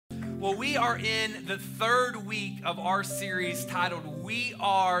Well, we are in the third week of our series titled, We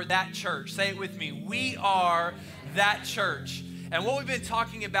Are That Church. Say it with me. We are that church. And what we've been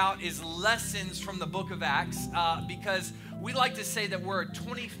talking about is lessons from the book of Acts because we like to say that we're a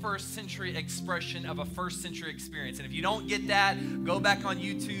 21st century expression of a first century experience. And if you don't get that, go back on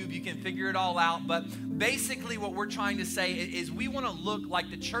YouTube. You can figure it all out. But basically what we're trying to say is we want to look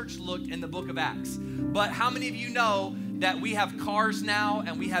like the church looked in the book of Acts. But how many of you know that we have cars now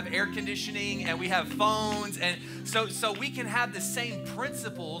and we have air conditioning and we have phones, and so we can have the same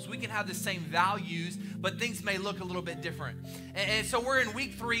principles, we can have the same values, but things may look a little bit different. And so we're in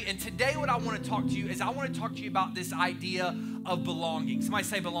week 3, and today what I want to talk to you is I want to talk to you about this idea of belonging. Somebody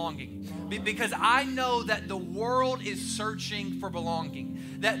say belonging. Because I know that the world is searching for belonging.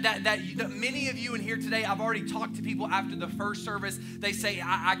 That many of you in here today, I've already talked to people after the first service. They say,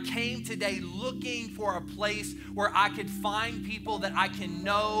 I came today looking for a place where I could find people that I can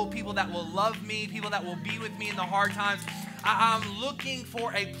know, people that will love me, people that will be with me in the hard times. I'm looking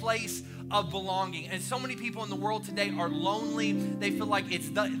for a place of belonging. And so many people in the world today are lonely. They feel like it's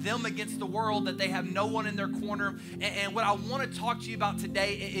them against the world, that they have no one in their corner. And what I want to talk to you about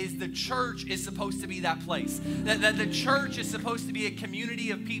today is the church is supposed to be that place. That the church is supposed to be a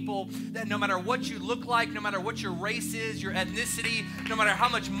community of people that no matter what you look like, no matter what your race is, your ethnicity, no matter how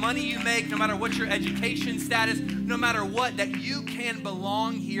much money you make, no matter what your education status, no matter what, that you can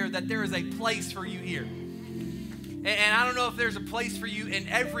belong here, that there is a place for you here. And I don't know if there's a place for you in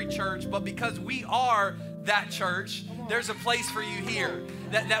every church, but because we are that church, there's a place for you here.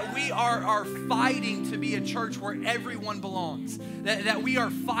 That we are fighting to be a church where everyone belongs. That we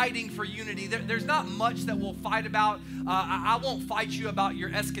are fighting for unity. There's not much that we'll fight about. I won't fight you about your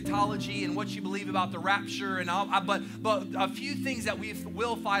eschatology and what you believe about the rapture, but a few things that we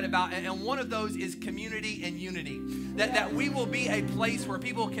will fight about, and one of those is community and unity. That we will be a place where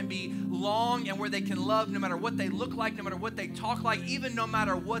people can belong and where they can love no matter what they look like, no matter what they talk like, even no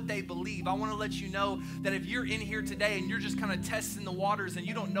matter what they believe. I want to let you know that if you're in here today and you're just kind of testing the waters and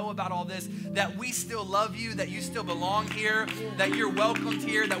you don't know about all this, that we still love you, that you still belong here, that you're welcomed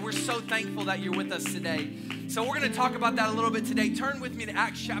here, that we're so thankful that you're with us today. So we're going to talk about that a little bit today. Turn with me to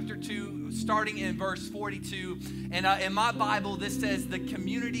Acts chapter 2, starting in verse 42. And in my Bible, this says the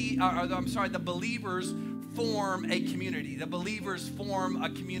believers form a community. The believers form a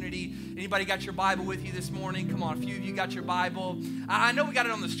community. Anybody got your Bible with you this morning? Come on, a few of you got your Bible. I know we got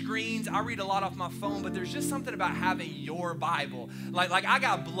it on the screens. I read a lot off my phone, but there's just something about having your Bible. Like I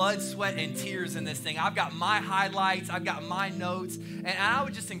got blood, sweat, and tears in this thing. I've got my highlights. I've got my notes. And I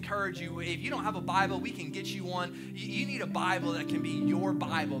would just encourage you, if you don't have a Bible, we can get you one. You need a Bible that can be your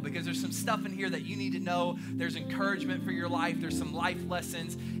Bible, because there's some stuff in here that you need to know. There's encouragement for your life. There's some life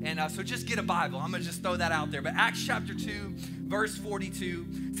lessons. And so just get a Bible. I'm going to just throw that out there. But Acts chapter 2, verse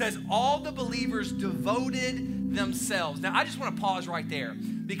 42 says, all the believers devoted themselves. Now, I just want to pause right there,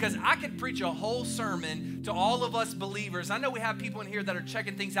 because I could preach a whole sermon to all of us believers. I know we have people in here that are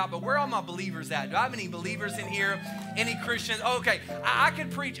checking things out, but where are my believers at? Do I have any believers in here? Any Christians? Okay, I could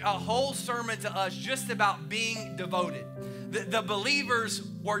preach a whole sermon to us just about being devoted. The believers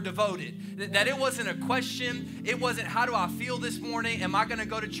were devoted. That it wasn't a question. It wasn't, how do I feel this morning? Am I going to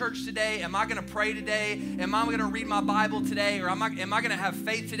go to church today? Am I going to pray today? Am I going to read my Bible today? Or am I going to have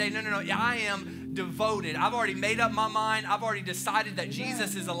faith today? No. I am devoted. I've already made up my mind. I've already decided that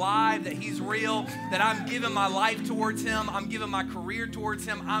Jesus is alive, that he's real, that I'm giving my life towards him. I'm giving my career towards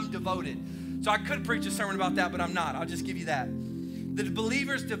him. I'm devoted. So I could preach a sermon about that, but I'm not. I'll just give you that. The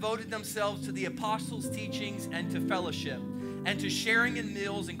believers devoted themselves to the apostles' teachings and to fellowship, and to sharing in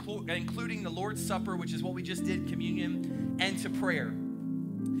meals, including the Lord's Supper, which is what we just did, communion, and to prayer.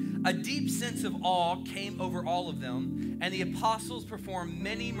 A deep sense of awe came over all of them, and the apostles performed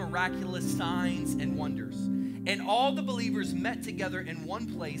many miraculous signs and wonders. And all the believers met together in one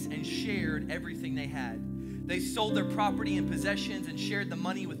place and shared everything they had. They sold their property and possessions and shared the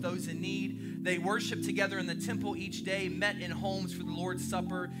money with those in need. They worshiped together in the temple each day, met in homes for the Lord's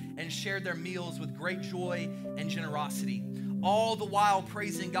Supper, and shared their meals with great joy and generosity, all the while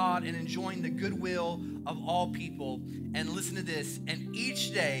praising God and enjoying the goodwill of all people. And listen to this, and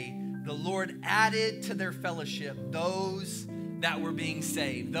each day the Lord added to their fellowship those that were being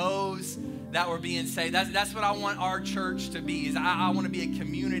saved. Those that were being saved. That's what I want our church to be. Is I want to be a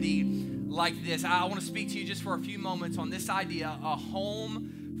community like this. I want to speak to you just for a few moments on this idea, a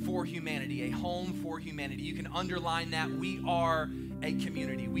home for humanity, a home for humanity. You can underline that. We are a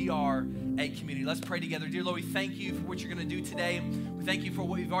community. We are a community. Let's pray together. Dear Lord, we thank you for what you're going to do today. We thank you for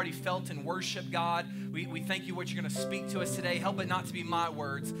what we've already felt in worship, God. We thank you for what you're going to speak to us today. Help it not to be my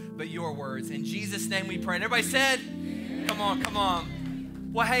words, but your words. In Jesus' name we pray. And everybody said, come on.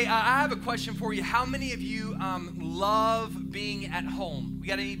 Well, hey, I have a question for you. How many of you love being at home? We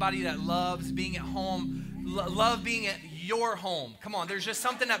got anybody that loves being at home? Love being at your home? Come on, there's just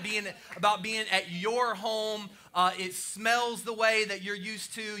something about being at your home. It smells the way that you're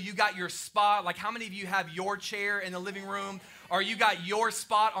used to. You got your spot. Like, how many of you have your chair in the living room? Or you got your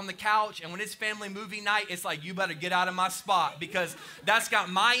spot on the couch, and when it's family movie night, it's like, you better get out of my spot because that's got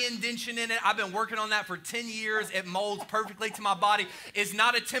my indention in it. I've been working on that for 10 years. It molds perfectly to my body. It's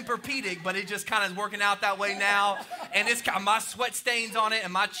not a Tempur-Pedic, but it just kind of is working out that way now. And it's got my sweat stains on it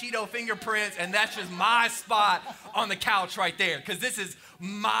and my Cheeto fingerprints, and that's just my spot on the couch right there because this is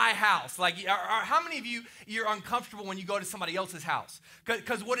my house. Like, how many of you, you're uncomfortable when you go to somebody else's house?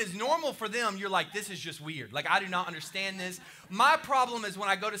 Because what is normal for them, you're like, this is just weird. Like, I do not understand this. My problem is when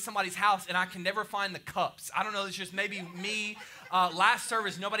I go to somebody's house and I can never find the cups. I don't know, it's just maybe me. Last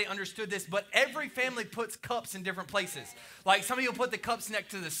service, nobody understood this, but every family puts cups in different places. Like, some people put the cups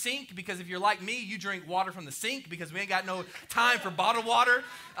next to the sink because if you're like me, you drink water from the sink because we ain't got no time for bottled water.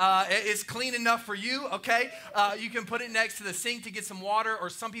 It's clean enough for you, okay? You can put it next to the sink to get some water, or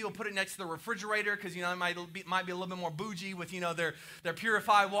some people put it next to the refrigerator because, you know, it might be a little bit more bougie with, you know, their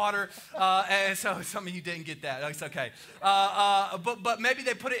purified water. And so some of you didn't get that. It's okay. But maybe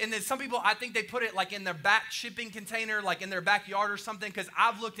they put it, and then some people, I think they put it like in their back shipping container, like in their backyard or something, because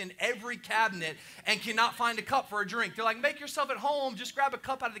I've looked in every cabinet and cannot find a cup for a drink. They're like, make yourself at home, just grab a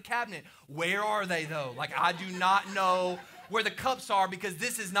cup out of the cabinet. Where are they though? Like, I do not know where the cups are because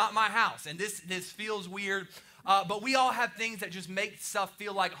this is not my house and this feels weird. But we all have things that just make stuff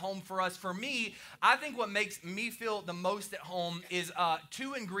feel like home for us. For me, I think what makes me feel the most at home is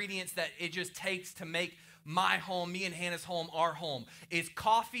two ingredients that it just takes to make my home, me and Hannah's home, our home, is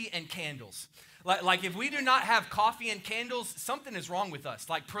coffee and candles. Like if we do not have coffee and candles, something is wrong with us.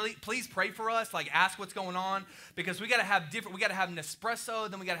 Like, please pray for us. Like, ask what's going on because we got to have different. We got to have Nespresso,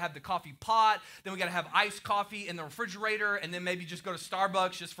 then we got to have the coffee pot, then we got to have iced coffee in the refrigerator, and then maybe just go to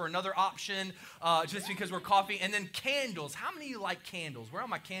Starbucks just for another option, just because we're coffee. And then candles. How many of you like candles? Where are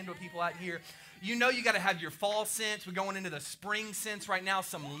my candle people out here? You know you got to have your fall scents. We're going into the spring scents right now.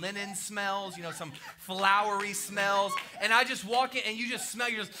 Some linen smells, you know, some flowery smells. And I just walk in and you just smell.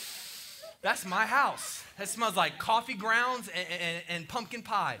 You're just. That's my house. That smells like coffee grounds and pumpkin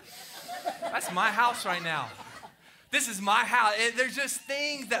pie. That's my house right now. This is my house. There's just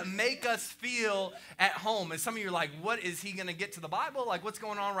things that make us feel at home. And some of you are like, what is he going to get to the Bible? Like, what's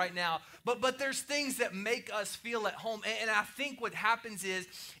going on right now? But there's things that make us feel at home. And I think what happens is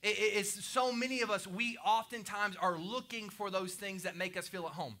so many of us, we oftentimes are looking for those things that make us feel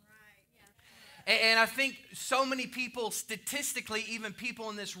at home. And I think so many people, statistically, even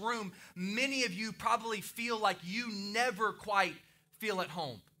people in this room, many of you probably feel like you never quite feel at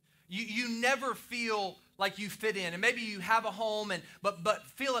home. You never feel like you fit in. And maybe you have a home, but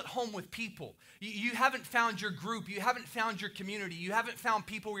feel at home with people. You haven't found your group. You haven't found your community. You haven't found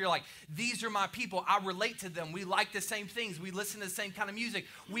people where you're like, these are my people. I relate to them. We like the same things. We listen to the same kind of music.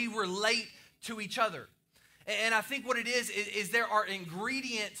 We relate to each other. And I think what it is there are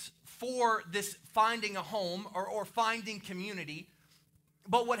ingredients for this finding a home or finding community.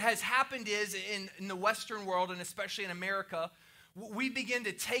 But what has happened is in the Western world, and especially in America, we begin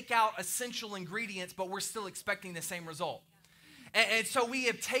to take out essential ingredients, but we're still expecting the same result. And so we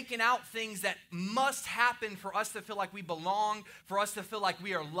have taken out things that must happen for us to feel like we belong, for us to feel like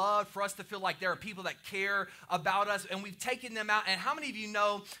we are loved, for us to feel like there are people that care about us, and we've taken them out. And how many of you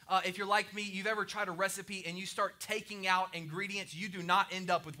know, if you're like me, you've ever tried a recipe and you start taking out ingredients, you do not end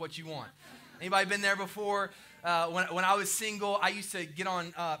up with what you want? Anybody been there before? When I was single, I used to get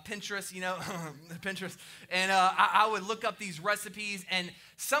on Pinterest, you know, Pinterest, and I would look up these recipes, and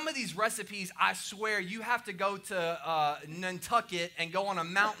some of these recipes, I swear, you have to go to Nantucket and go on a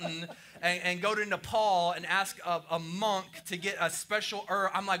mountain and go to Nepal and ask a monk to get a special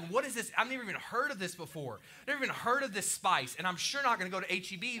herb. I'm like, what is this? I've never even heard of this before. I've never even heard of this spice, and I'm sure not going to go to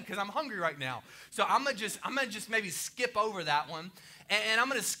H-E-B because I'm hungry right now. So I'm gonna just maybe skip over that one, and I'm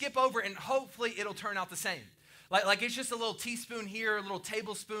gonna skip over, and hopefully it'll turn out the same. Like it's just a little teaspoon here, a little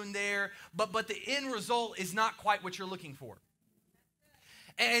tablespoon there, but the end result is not quite what you're looking for.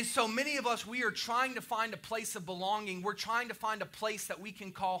 And so many of us, we are trying to find a place of belonging. We're trying to find a place that we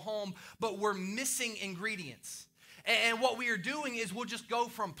can call home, but we're missing ingredients. And what we are doing is we'll just go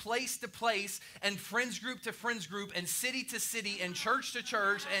from place to place and friends group to friends group and city to city and church to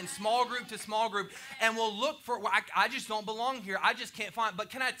church and small group to small group. And we'll look for, well, I just don't belong here. I just can't find.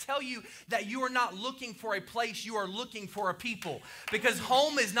 But can I tell you that you are not looking for a place. You are looking for a people. Because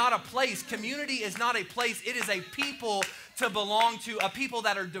home is not a place. Community is not a place. It is a people to belong to a people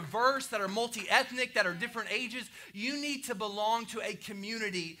that are diverse, that are multi-ethnic, that are different ages. You need to belong to a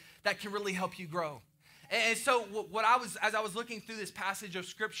community that can really help you grow. And so as I was looking through this passage of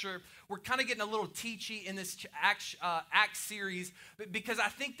Scripture, we're kind of getting a little teachy in this Acts series, because I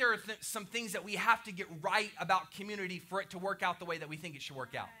think there are some things that we have to get right about community for it to work out the way that we think it should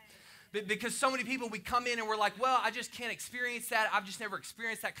work out. Because so many people, we come in and we're like, well, I just can't experience that. I've just never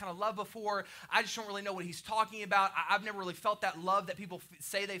experienced that kind of love before. I just don't really know what he's talking about. I've never really felt that love that people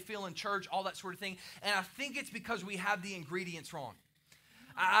say they feel in church, all that sort of thing. And I think it's because we have the ingredients wrong.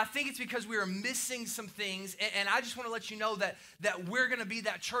 I think it's because we are missing some things, and I just want to let you know that we're going to be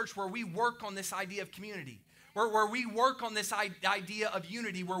that church where we work on this idea of community, where we work on this idea of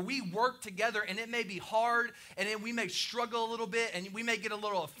unity, where we work together, and it may be hard, and we may struggle a little bit, and we may get a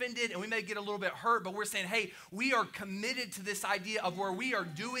little offended, and we may get a little bit hurt, but we're saying, hey, we are committed to this idea of where we are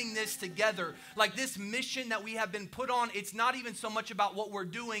doing this together. Like this mission that we have been put on, it's not even so much about what we're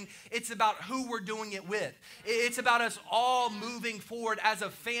doing, it's about who we're doing it with. It's about us all moving forward as a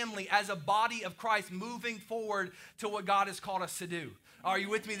family, as a body of Christ, moving forward to what God has called us to do. Are you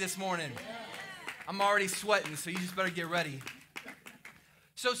with me this morning? I'm already sweating, so you just better get ready.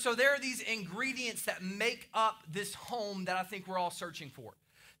 So there are these ingredients that make up this home that I think we're all searching for,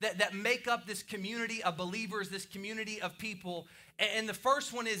 that make up this community of believers, this community of people. And the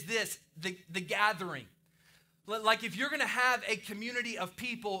first one is this, the gathering. Like if you're going to have a community of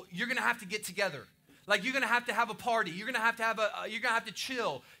people, you're going to have to get together. Like you're going to have a party. You're going to have to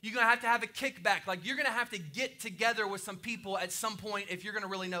chill. You're going to have a kickback. Like you're going to have to get together with some people at some point if you're going to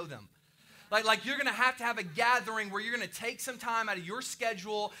really know them. Like you're going to have a gathering where you're going to take some time out of your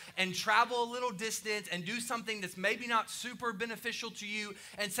schedule and travel a little distance and do something that's maybe not super beneficial to you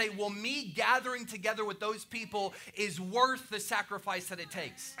and say, well, me gathering together with those people is worth the sacrifice that it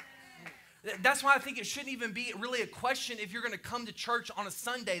takes. That's why I think it shouldn't even be really a question if you're going to come to church on a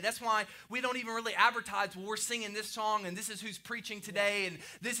Sunday. That's why we don't even really advertise, well, we're singing this song and this is who's preaching today and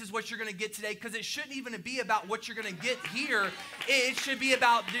this is what you're going to get today, because it shouldn't even be about what you're going to get here. It should be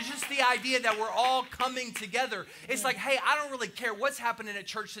about just the idea that we're all coming together. It's like, hey, I don't really care what's happening at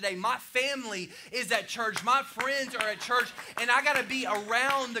church today. My family is at church. My friends are at church, and I got to be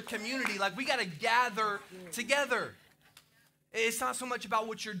around the community. Like we got to gather together. It's not so much about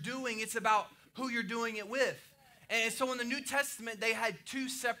what you're doing, it's about who you're doing it with. And so in the New Testament, they had two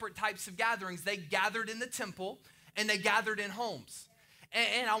separate types of gatherings. They gathered in the temple and they gathered in homes.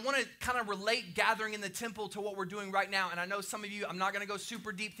 And I want to kind of relate gathering in the temple to what we're doing right now. And I know some of you, I'm not going to go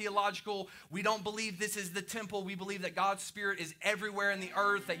super deep theological. We don't believe this is the temple. We believe that God's Spirit is everywhere in the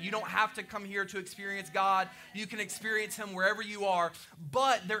earth, that you don't have to come here to experience God. You can experience Him wherever you are.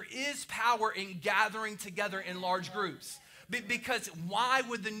 But there is power in gathering together in large groups. Because why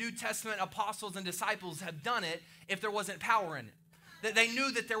would the New Testament apostles and disciples have done it if there wasn't power in it? That they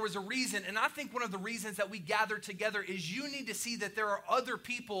knew that there was a reason. And I think one of the reasons that we gather together is you need to see that there are other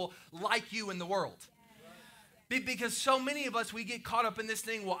people like you in the world. Because so many of us, we get caught up in this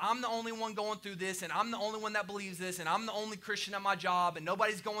thing, well, I'm the only one going through this, and I'm the only one that believes this, and I'm the only Christian at my job, and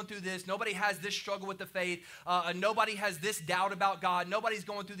nobody's going through this. Nobody has this struggle with the faith. Nobody has this doubt about God. Nobody's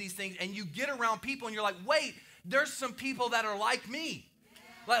going through these things. And you get around people, and you're like, wait, there's some people that are like me.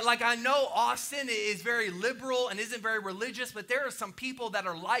 Like I know Austin is very liberal and isn't very religious, but there are some people that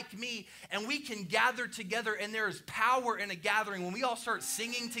are like me, and we can gather together, and there is power in a gathering. When we all start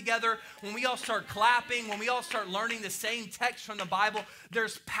singing together, when we all start clapping, when we all start learning the same text from the Bible,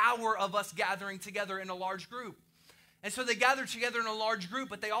 there's power of us gathering together in a large group. And so they gathered together in a large group,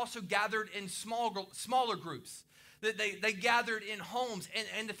 but they also gathered in smaller groups. They gathered in homes.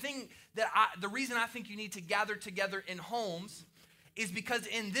 And the reason I think you need to gather together in homes is because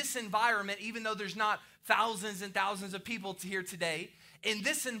in this environment, even though there's not thousands and thousands of people here today, in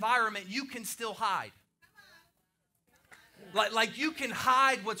this environment, you can still hide. Like you can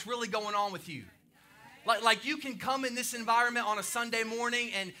hide what's really going on with you. Like you can come in this environment on a Sunday morning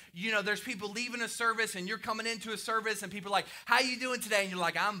and, you know, there's people leaving a service and you're coming into a service and people are like, how you doing today? And you're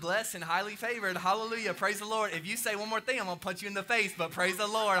like, I'm blessed and highly favored. Hallelujah. Praise the Lord. If you say one more thing, I'm going to punch you in the face, but praise the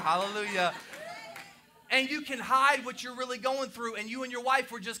Lord. Hallelujah. And you can hide what you're really going through, and you and your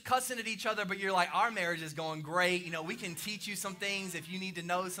wife were just cussing at each other, but you're like, our marriage is going great. You know, we can teach you some things if you need to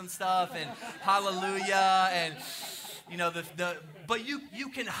know some stuff, and hallelujah. And, you know, but you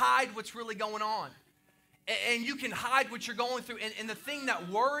can hide what's really going on. And you can hide what you're going through. And the thing that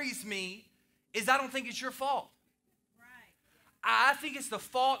worries me is I don't think it's your fault. I think it's the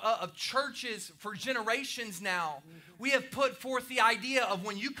fault of churches for generations now. We have put forth the idea of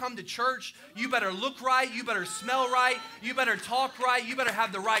when you come to church, you better look right, you better smell right, you better talk right, you better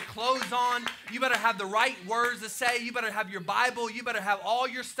have the right clothes on, you better have the right words to say, you better have your Bible, you better have all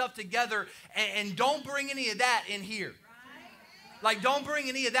your stuff together, and don't bring any of that in here. Like, don't bring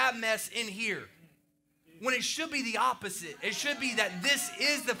any of that mess in here. When it should be the opposite. It should be that this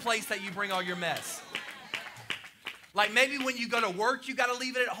is the place that you bring all your mess. Like maybe when you go to work, you got to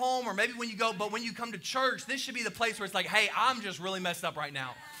leave it at home, or maybe but when you come to church, this should be the place where it's like, hey, I'm just really messed up right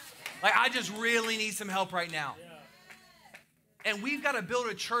now. Like I just really need some help right now. And we've got to build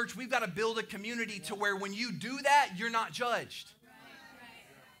a church, we've got to build a community to where when you do that, you're not judged.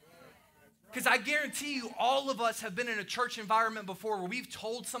 Because I guarantee you, all of us have been in a church environment before where we've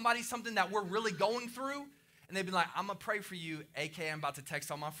told somebody something that we're really going through, and they've been like, I'm going to pray for you, aka I'm about to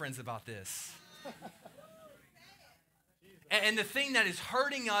text all my friends about this. And the thing that is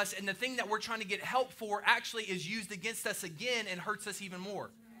hurting us and the thing that we're trying to get help for actually is used against us again and hurts us even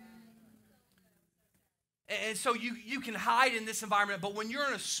more. And so you can hide in this environment, but when you're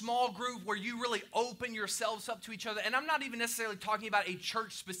in a small group where you really open yourselves up to each other, and I'm not even necessarily talking about a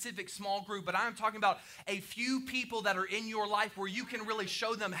church-specific small group, but I'm talking about a few people that are in your life where you can really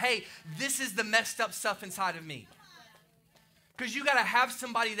show them, hey, this is the messed up stuff inside of me. Because you got to have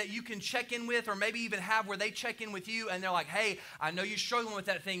somebody that you can check in with, or maybe even have where they check in with you and they're like, hey, I know you're struggling with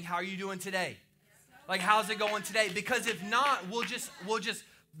that thing. How are you doing today? Like, how's it going today? Because if not, we'll just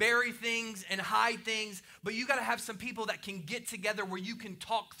bury things and hide things. But you got to have some people that can get together where you can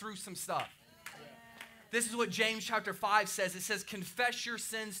talk through some stuff. This is what James chapter 5 says. It says, confess your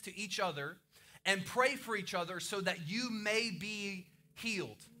sins to each other and pray for each other so that you may be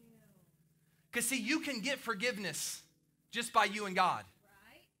healed. Because see, you can get forgiveness just by you and God.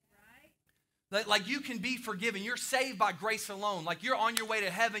 Like you can be forgiven. You're saved by grace alone. Like you're on your way to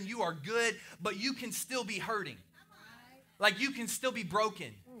heaven. You are good, but you can still be hurting. Like you can still be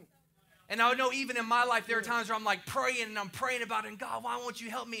broken. And I know even in my life, there are times where I'm like praying and I'm praying about it. And God, why won't you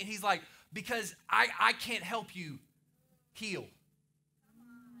help me? And he's like, because I can't help you heal.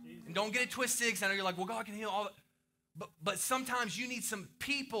 And don't get it twisted, because I know you're like, well, God can heal all that. But sometimes you need some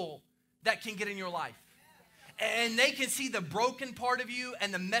people that can get in your life. And they can see the broken part of you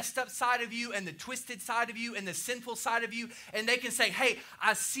and the messed up side of you and the twisted side of you and the sinful side of you. And they can say, hey,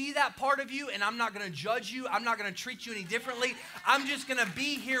 I see that part of you and I'm not going to judge you. I'm not going to treat you any differently. I'm just going to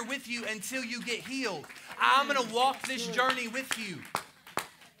be here with you until you get healed. I'm going to walk this journey with you.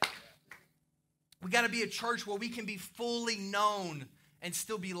 We got to be a church where we can be fully known and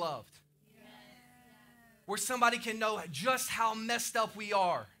still be loved. Where somebody can know just how messed up we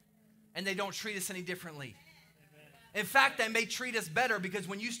are and they don't treat us any differently. In fact, they may treat us better, because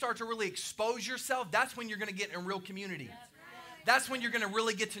when you start to really expose yourself, that's when you're going to get in real community. That's when you're going to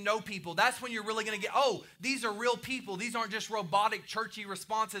really get to know people. That's when you're really going to get, oh, these are real people. These aren't just robotic, churchy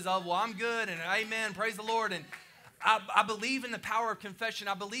responses of, well, I'm good and amen, praise the Lord. And I believe in the power of confession.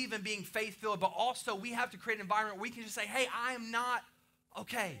 I believe in being faith-filled, but also we have to create an environment where we can just say, hey, I am not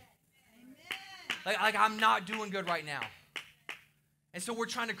okay. Like I'm not doing good right now. And so we're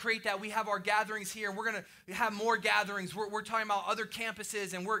trying to create that. We have our gatherings here, and we're going to have more gatherings. We're talking about other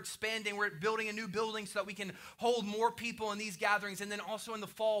campuses, and we're expanding. We're building a new building so that we can hold more people in these gatherings. And then also in the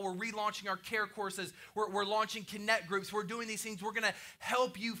fall, we're relaunching our care courses. We're launching connect groups. We're doing these things. We're going to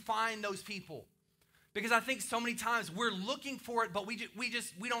help you find those people. Because I think so many times we're looking for it, but we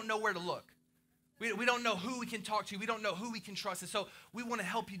don't know where to look. We don't know who we can talk to. We don't know who we can trust. And so we want to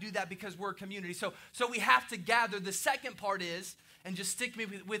help you do that because we're a community. So we have to gather. The second part is, and just stick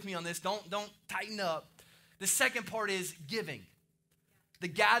with me on this, don't tighten up. The second part is giving. The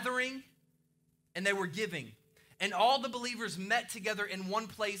gathering, and they were giving. And all the believers met together in one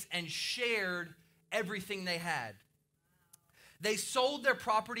place and shared everything they had. They sold their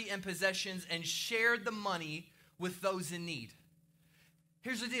property and possessions and shared the money with those in need.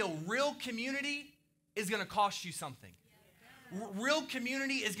 Here's the deal. Real community is going to cost you something. Real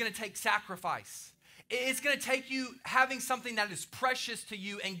community is going to take sacrifice. It's going to take you having something that is precious to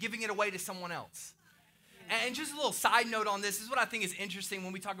you and giving it away to someone else. And just a little side note on this is what I think is interesting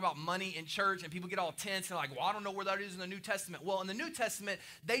when we talk about money in church and people get all tense and like, well, I don't know where that is in the New Testament. Well, in the New Testament,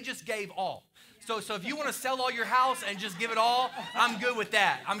 they just gave all. So if you want to sell all your house and just give it all, I'm good with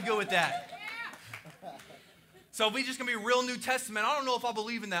that. I'm good with that. So if we just going to be real New Testament, I don't know if I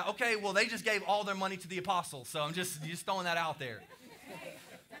believe in that. Okay, well, they just gave all their money to the apostles. So I'm just throwing that out there.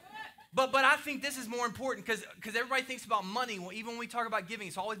 But I think this is more important because everybody thinks about money. Well, even when we talk about giving,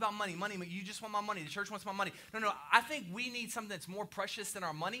 it's always about money. Money, you just want my money. The church wants my money. No, I think we need something that's more precious than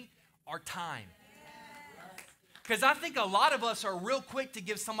our money, our time. Because I think a lot of us are real quick to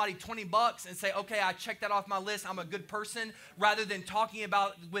give somebody $20 and say, okay, I checked that off my list, I'm a good person, rather than talking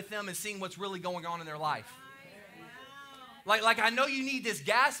about with them and seeing what's really going on in their life. Like I know you need this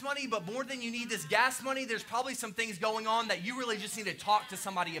gas money, but more than you need this gas money, there's probably some things going on that you really just need to talk to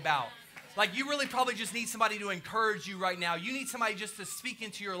somebody about. Like you really probably just need somebody to encourage you right now. You need somebody just to speak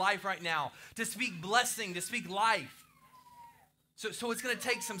into your life right now, to speak blessing, to speak life. So it's going to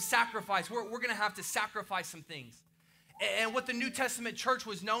take some sacrifice. We're going to have to sacrifice some things. And what the New Testament church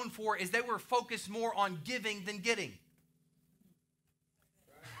was known for is they were focused more on giving than getting.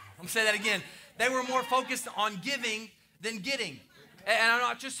 I'm going to say that again. They were more focused on giving than getting. And I'm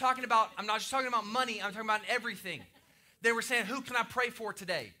not just talking about money. I'm talking about everything. They were saying, who can I pray for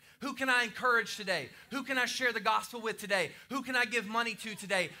today? Who can I encourage today? Who can I share the gospel with today? Who can I give money to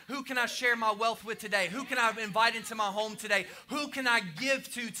today? Who can I share my wealth with today? Who can I invite into my home today? Who can I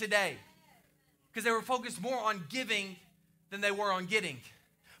give to today? Because they were focused more on giving than they were on getting.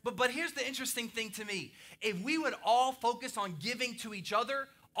 But here's the interesting thing to me. If we would all focus on giving to each other,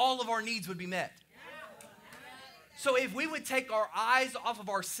 all of our needs would be met. So if we would take our eyes off of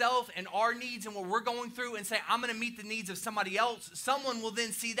ourselves and our needs and what we're going through and say, I'm going to meet the needs of somebody else, someone will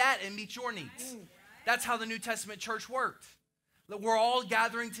then see that and meet your needs. That's how the New Testament church worked. That we're all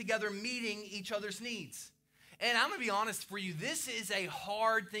gathering together, meeting each other's needs. And I'm going to be honest for you, this is a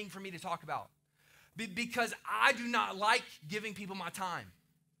hard thing for me to talk about. Because I do not like giving people my time.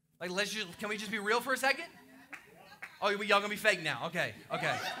 Like, can we just be real for a second? Oh, y'all going to be fake now. Okay.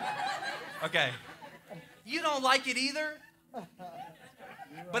 You don't like it either?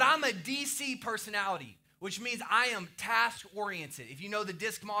 But I'm a DC personality, which means I am task-oriented. If you know the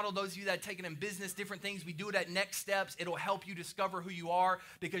DISC model, those of you that have taken in business, different things, we do it at Next Steps. It'll help you discover who you are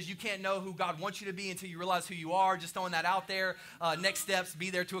because you can't know who God wants you to be until you realize who you are. Just throwing that out there. Next Steps, be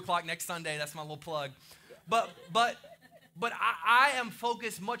there 2 o'clock next Sunday. That's my little plug. But I am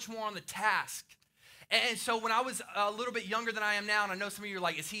focused much more on the task. And so when I was a little bit younger than I am now, and I know some of you are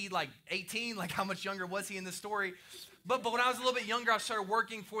like, is he like 18? Like how much younger was he in this story? But when I was a little bit younger, I started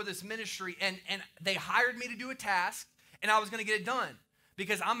working for this ministry, and they hired me to do a task, and I was going to get it done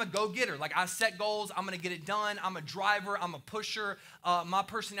because I'm a go-getter. Like I set goals, I'm going to get it done. I'm a driver, I'm a pusher. My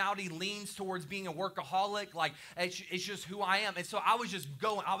personality leans towards being a workaholic. Like it's just who I am. And so I was just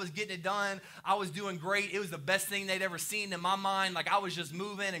going. I was getting it done. I was doing great. It was the best thing they'd ever seen in my mind. Like I was just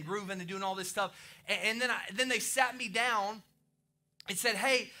moving and grooving and doing all this stuff. And then they sat me down and said,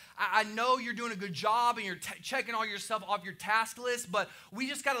 hey, I know you're doing a good job and you're checking all your stuff off your task list, but we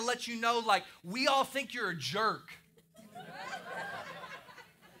just got to let you know, like, we all think you're a jerk.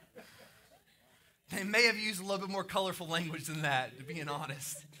 They may have used a little bit more colorful language than that, to being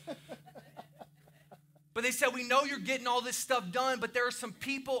honest. But they said, we know you're getting all this stuff done, but there are some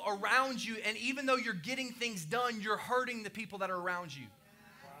people around you, and even though you're getting things done, you're hurting the people that are around you.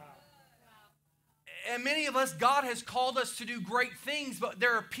 And many of us, God has called us to do great things, but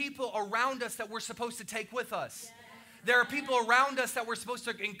there are people around us that we're supposed to take with us. There are people around us that we're supposed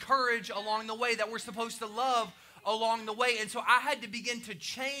to encourage along the way, that we're supposed to love along the way. And so I had to begin to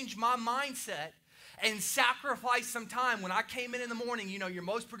change my mindset and sacrifice some time. When I came in the morning, you know, you're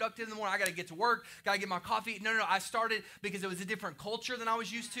most productive in the morning. I got to get to work, got to get my coffee. No. I started because it was a different culture than I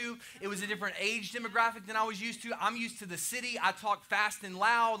was used to. It was a different age demographic than I was used to. I'm used to the city. I talk fast and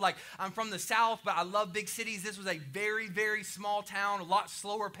loud. Like I'm from the South, but I love big cities. This was a very, very small town, a lot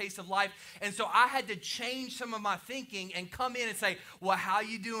slower pace of life. And so I had to change some of my thinking and come in and say, well, how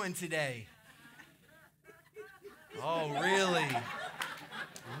you doing today? Oh, really?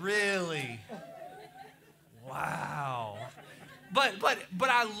 Really? Wow. But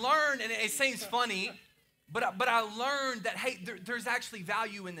I learned, and it seems funny, but I learned that, hey, there's actually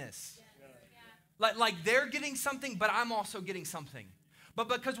value in this. Like they're getting something, but I'm also getting something. But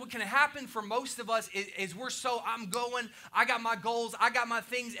because what can happen for most of us is I'm going, I got my goals, I got my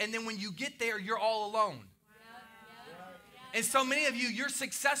things, and then when you get there, you're all alone. And so many of you, you're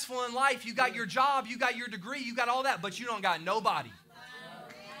successful in life, you got your job, you got your degree, you got all that, but you don't got nobody.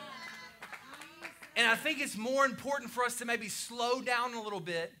 And I think it's more important for us to maybe slow down a little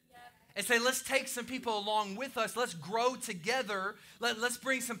bit and say, let's take some people along with us. Let's grow together. Let's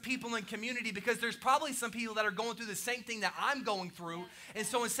bring some people in community, because there's probably some people that are going through the same thing that I'm going through. And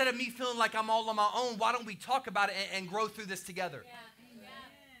so instead of me feeling like I'm all on my own, why don't we talk about it and grow through this together? Yeah.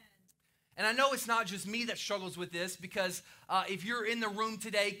 And I know it's not just me that struggles with this, because if you're in the room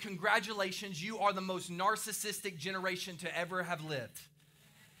today, congratulations, you are the most narcissistic generation to ever have lived.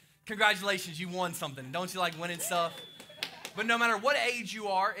 Congratulations, you won something. Don't you like winning stuff? But no matter what age you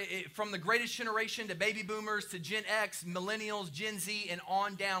are, from the greatest generation to baby boomers to Gen X, millennials, Gen Z, and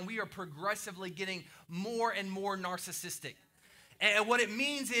on down, we are progressively getting more and more narcissistic. And what it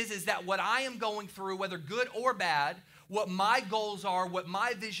means is that what I am going through, whether good or bad, what my goals are, what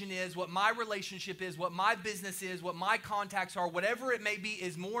my vision is, what my relationship is, what my business is, what my contacts are, whatever it may be,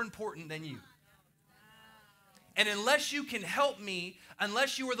 is more important than you. And unless you can help me,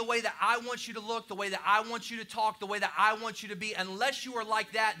 unless you are the way that I want you to look, the way that I want you to talk, the way that I want you to be, unless you are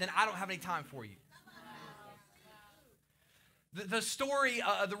like that, then I don't have any time for you. The story,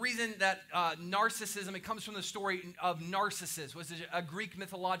 the reason that narcissism, it comes from the story of Narcissus, was a Greek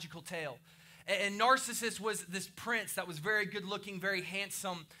mythological tale. And Narcissus was this prince that was very good looking, very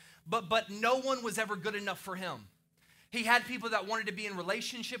handsome, but no one was ever good enough for him. He had people that wanted to be in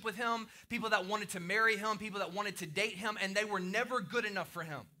relationship with him, people that wanted to marry him, people that wanted to date him, and they were never good enough for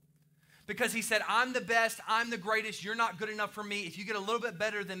him. Because he said, I'm the best, I'm the greatest, you're not good enough for me. If you get a little bit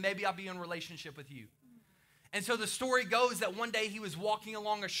better, then maybe I'll be in relationship with you. And so the story goes that one day he was walking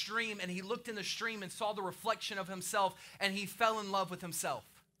along a stream and he looked in the stream and saw the reflection of himself and he fell in love with himself.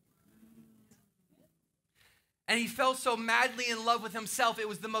 And he fell so madly in love with himself, it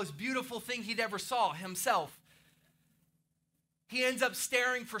was the most beautiful thing he'd ever saw, himself. He ends up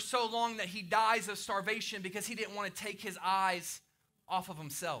staring for so long that he dies of starvation because he didn't want to take his eyes off of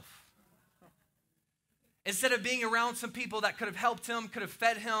himself. Instead of being around some people that could have helped him, could have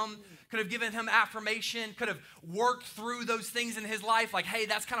fed him, could have given him affirmation, could have worked through those things in his life, like, hey,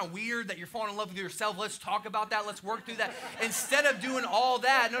 that's kind of weird that you're falling in love with yourself. Let's talk about that. Let's work through that. Instead of doing all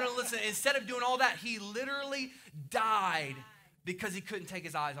that, listen, instead of doing all that, he literally died because he couldn't take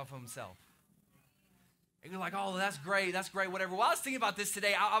his eyes off of himself. And you're like, oh, that's great, whatever. Well, I was thinking about this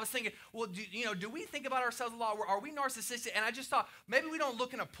today. I was thinking, well, do we think about ourselves a lot? Are we narcissistic? And I just thought, maybe we don't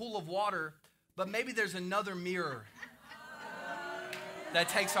look in a pool of water, but maybe there's another mirror that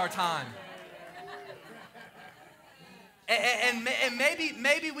takes our time. And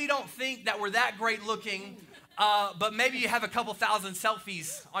maybe we don't think that we're that great looking, but maybe you have a couple thousand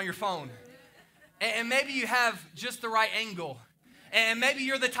selfies on your phone. And maybe you have just the right angle. And maybe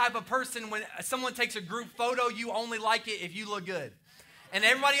you're the type of person when someone takes a group photo, you only like it if you look good. And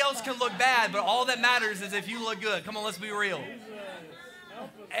everybody else can look bad, but all that matters is if you look good. Come on, let's be real.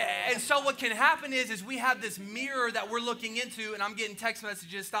 And so what can happen is we have this mirror that we're looking into, and I'm getting text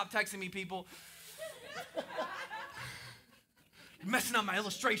messages. Stop texting me, people. You're messing up my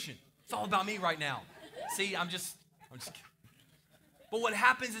illustration. It's all about me right now. See, I'm just kidding. But what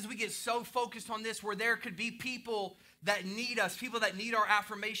happens is we get so focused on this where there could be people that need us, people that need our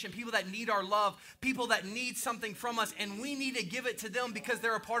affirmation, people that need our love, people that need something from us, and we need to give it to them because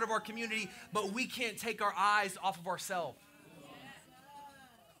they're a part of our community, but we can't take our eyes off of ourselves.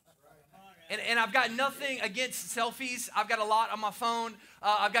 And I've got nothing against selfies. I've got a lot on my phone.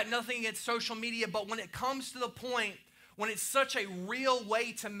 I've got nothing against social media, but when it comes to the point when it's such a real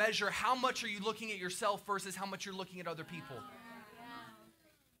way to measure how much are you looking at yourself versus how much you're looking at other people.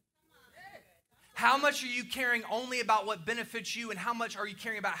 How much are you caring only about what benefits you, and how much are you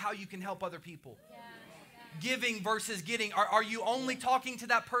caring about how you can help other people? Giving versus getting. Are you only talking to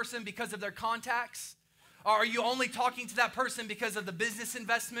that person because of their contacts? Are you only talking to that person because of the business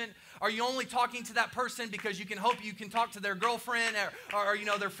investment? Are you only talking to that person because you can hope you can talk to their girlfriend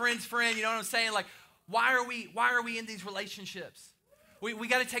or their friend's friend? You know what I'm saying? Like, why are we in these relationships? We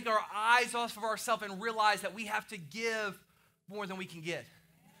got to take our eyes off of ourselves and realize that we have to give more than we can get.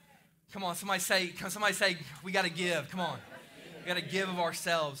 Come on, somebody say, we got to give. Come on. We got to give of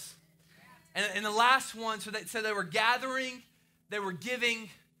ourselves. And the last one, so they were gathering, they were giving,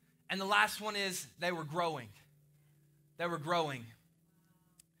 and the last one is they were growing. They were growing.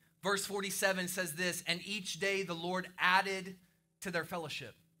 Verse 47 says this, and each day the Lord added to their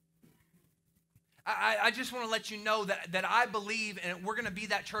fellowship. I just want to let you know that I believe, and we're going to be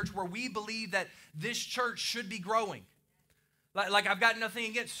that church where we believe that this church should be growing. Like I've got nothing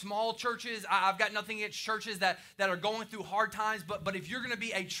against small churches. I've got nothing against churches that are going through hard times. But if you're going to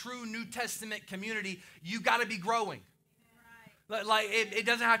be a true New Testament community, you got to be growing. Like it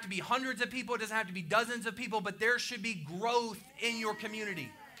doesn't have to be hundreds of people. It doesn't have to be dozens of people. But there should be growth in your community.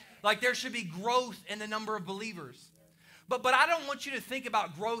 Like there should be growth in the number of believers. But I don't want you to think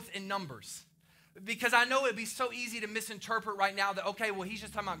about growth in numbers. Because I know it'd be so easy to misinterpret right now that, okay, well, he's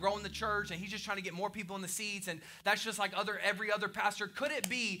just talking about growing the church and he's just trying to get more people in the seats and that's just like every other pastor. Could it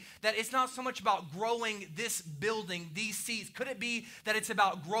be that it's not so much about growing this building, these seats? Could it be that it's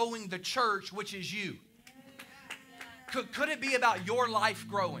about growing the church, which is you? Could it be about your life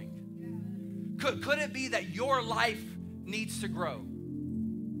growing? Could it be that your life needs to grow?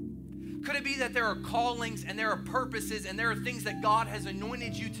 Could it be that there are callings and there are purposes and there are things that God has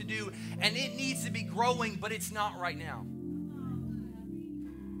anointed you to do and it needs to be growing, but it's not right now?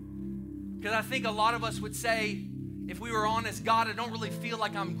 Because I think a lot of us would say, if we were honest, God, I don't really feel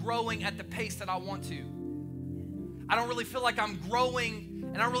like I'm growing at the pace that I want to. I don't really feel like I'm growing,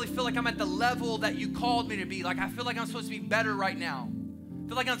 and I don't really feel like I'm at the level that you called me to be. Like, I feel like I'm supposed to be better right now. I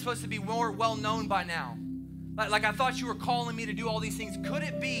feel like I'm supposed to be more well-known by now. Like I thought you were calling me to do all these things. Could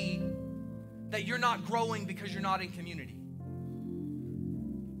it be that you're not growing because you're not in community?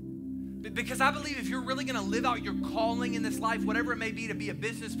 Because I believe if you're really going to live out your calling in this life, whatever it may be, to be a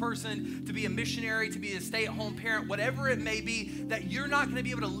business person, to be a missionary, to be a stay-at-home parent, whatever it may be, that you're not going to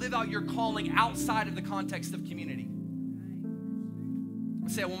be able to live out your calling outside of the context of community.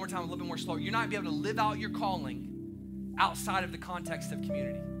 Let's say it one more time, a little bit more slow. You're not going to be able to live out your calling outside of the context of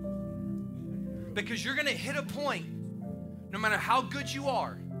community. Because you're going to hit a point, no matter how good you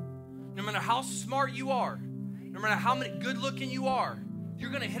are, no matter how smart you are, no matter how good looking you are, you're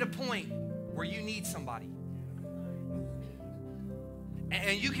going to hit a point where you need somebody.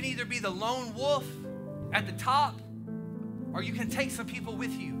 And you can either be the lone wolf at the top, or you can take some people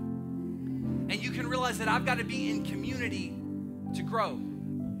with you. And you can realize that I've got to be in community to grow.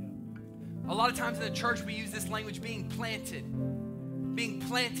 A lot of times in the church, we use this language, being planted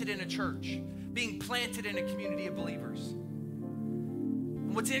in a church, being planted in a community of believers.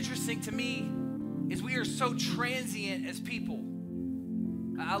 And what's interesting to me is we are so transient as people.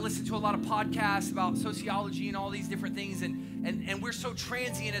 I listen to a lot of podcasts about sociology and all these different things, and we're so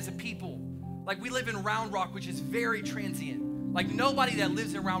transient as a people. Like, we live in Round Rock, which is very transient. Like, nobody that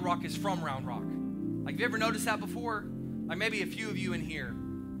lives in Round Rock is from Round Rock. Like, have you ever noticed that before? Like, maybe a few of you in here.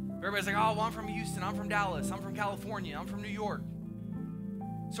 Everybody's like, oh, well, I'm from Houston, I'm from Dallas, I'm from California, I'm from New York.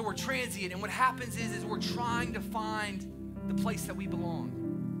 So we're transient, and what happens is we're trying to find the place that we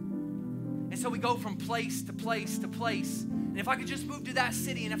belong. And so we go from place to place to place. And if I could just move to that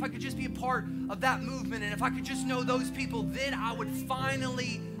city, and if I could just be a part of that movement, and if I could just know those people, then I would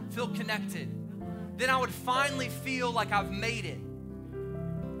finally feel connected. Then I would finally feel like I've made it.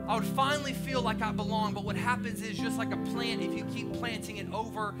 I would finally feel like I belong. But what happens is, just like a plant, if you keep planting it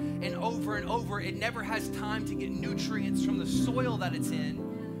over and over and over, it never has time to get nutrients from the soil that it's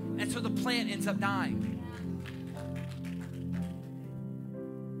in. And so the plant ends up dying.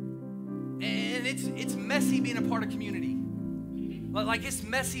 And it's messy being a part of community. Like, it's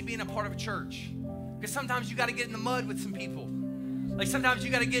messy being a part of a church. Because sometimes you got to get in the mud with some people. Like, sometimes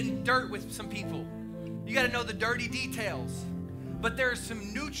you got to get in dirt with some people. You got to know the dirty details. But there's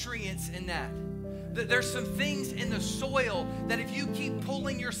some nutrients in that. There's some things in the soil that if you keep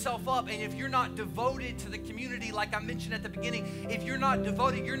pulling yourself up, and if you're not devoted to the community, like I mentioned at the beginning, if you're not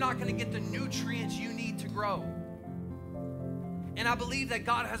devoted, you're not going to get the nutrients you need to grow. And I believe that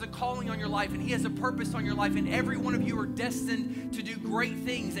God has a calling on your life, and He has a purpose on your life, and every one of you are destined to do great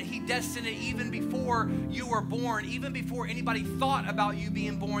things, that He destined it even before you were born, even before anybody thought about you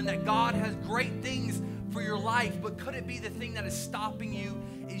being born, that God has great things for your life. But could it be the thing that is stopping you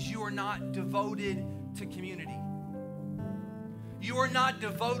is you are not devoted to community? You are not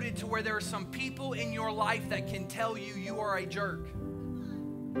devoted to where there are some people in your life that can tell you you are a jerk.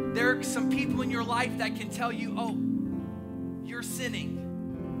 There are some people in your life that can tell you, oh, you're sinning.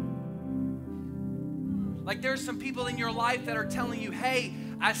 Like, there's some people in your life that are telling you, hey,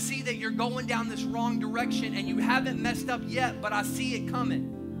 I see that you're going down this wrong direction and you haven't messed up yet, but I see it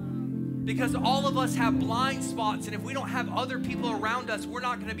coming. Because all of us have blind spots, and if we don't have other people around us, we're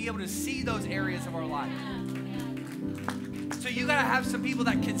not going to be able to see those areas of our life. So you got to have some people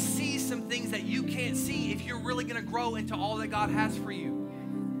that can see some things that you can't see if you're really going to grow into all that God has for you.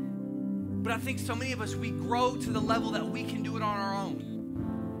 But I think so many of us, we grow to the level that we can do it on our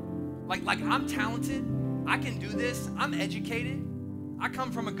own. Like I'm talented. I can do this. I'm educated. I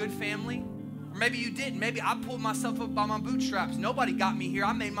come from a good family. Or maybe you didn't. Maybe I pulled myself up by my bootstraps. Nobody got me here.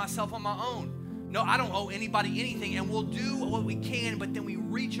 I made myself on my own. No, I don't owe anybody anything. And we'll do what we can, but then we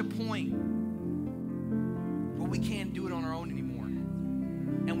reach a point where we can't do it on our own anymore.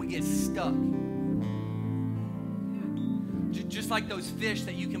 And we get stuck. Just like those fish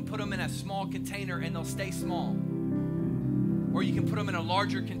that you can put them in a small container and they'll stay small. Or you can put them in a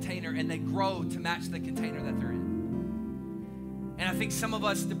larger container and they grow to match the container that they're in. And I think some of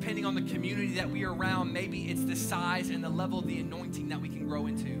us, depending on the community that we are around, maybe it's the size and the level of the anointing that we can grow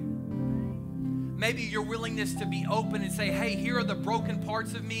into. Maybe your willingness to be open and say, hey, here are the broken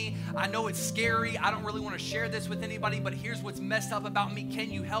parts of me. I know it's scary. I don't really want to share this with anybody, but here's what's messed up about me.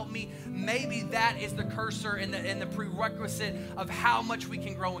 Can you help me? Maybe that is the cursor and the prerequisite of how much we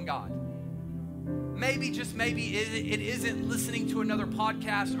can grow in God. maybe, just maybe, it isn't listening to another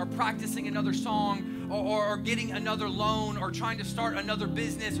podcast or practicing another song or getting another loan or trying to start another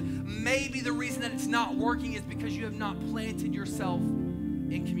business. Maybe the reason that it's not working is because you have not planted yourself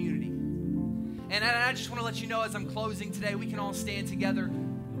in community. And I just want to let you know as I'm closing today, we can all stand together,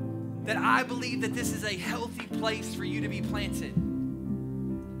 that I believe that this is a healthy place for you to be planted.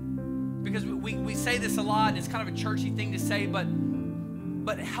 Because we say this a lot, and it's kind of a churchy thing to say, but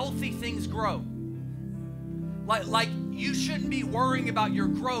healthy things grow. Like you shouldn't be worrying about your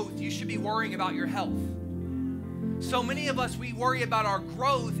growth, you should be worrying about your health. So many of us, we worry about our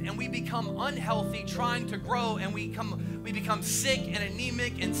growth and we become unhealthy trying to grow, and we become sick and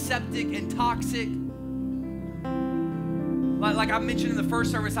anemic and septic and toxic. Like I mentioned in the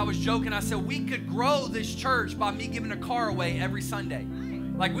first service, I was joking. I said we could grow this church by me giving a car away every Sunday.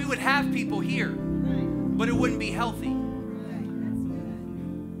 Like we would have people here, but it wouldn't be healthy.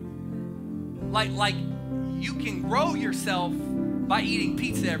 Like you can grow yourself by eating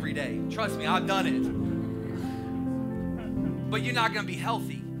pizza every day. Trust me, I've done it. But you're not going to be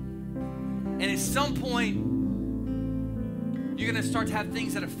healthy. And at some point, you're going to start to have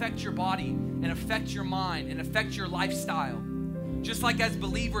things that affect your body and affect your mind and affect your lifestyle. Just like as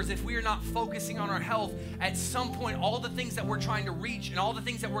believers, if we are not focusing on our health, at some point, all the things that we're trying to reach and all the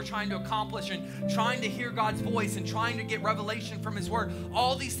things that we're trying to accomplish and trying to hear God's voice and trying to get revelation from His Word,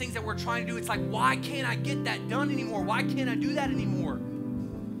 all these things that we're trying to do, it's like, why can't I get that done anymore? Why can't I do that anymore?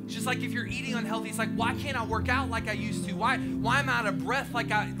 It's just like if you're eating unhealthy, it's like, why can't I work out like I used to? Why am I out of breath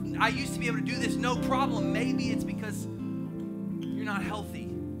like I used to be able to do this? No problem. Maybe it's because you're not healthy.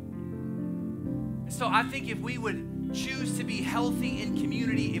 So I think if we would choose to be healthy in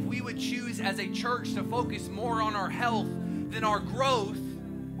community, if we would choose as a church to focus more on our health, then our growth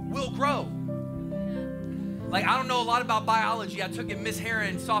will grow. Like, I don't know a lot about biology. I took it Miss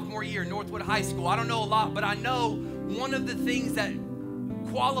Heron sophomore year, Northwood High School. I don't know a lot, but I know one of the things that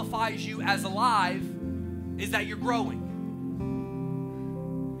qualifies you as alive is that you're growing.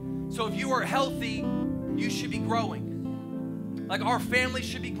 So if you are healthy, you should be growing. Like our family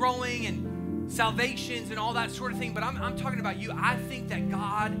should be growing and salvations and all that sort of thing, but I'm talking about you. I think that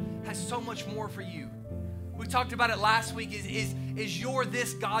God has so much more for you. We talked about it last week, is you're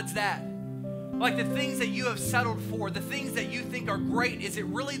this, God's that. Like the things that you have settled for, the things that you think are great, is it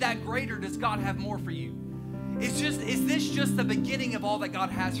really that great, or does God have more for you? Is this just the beginning of all that God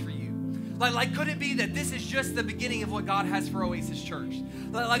has for you? Like could it be that this is just the beginning of what God has for Oasis Church?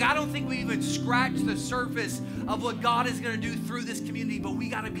 Like I don't think we even scratched the surface of what God is going to do through this community, but we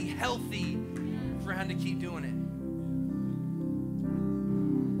got to be healthy for Him to keep doing it.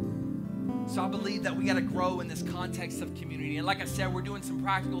 So I believe that we got to grow in this context of community. And like I said, we're doing some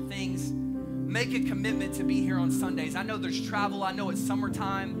practical things. Make a commitment to be here on Sundays. I know there's travel. I know it's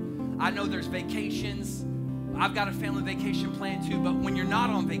summertime. I know there's vacations. I've got a family vacation planned too. But when you're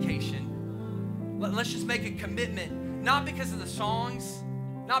not on vacation, let's just make a commitment. Not because of the songs,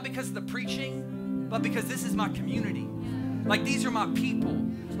 not because of the preaching, but because this is my community. Like these are my people.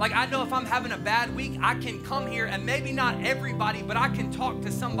 Like I know if I'm having a bad week, I can come here, and maybe not everybody, but I can talk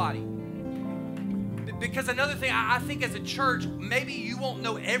to somebody. Because another thing, I think as a church, maybe you won't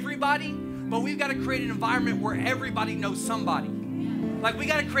know everybody, but we've got to create an environment where everybody knows somebody. Like we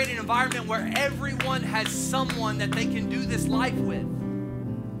got to create an environment where everyone has someone that they can do this life with.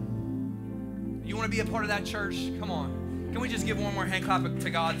 You want to be a part of that, church? Come on. Can we just give one more hand clap to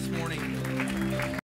God this morning?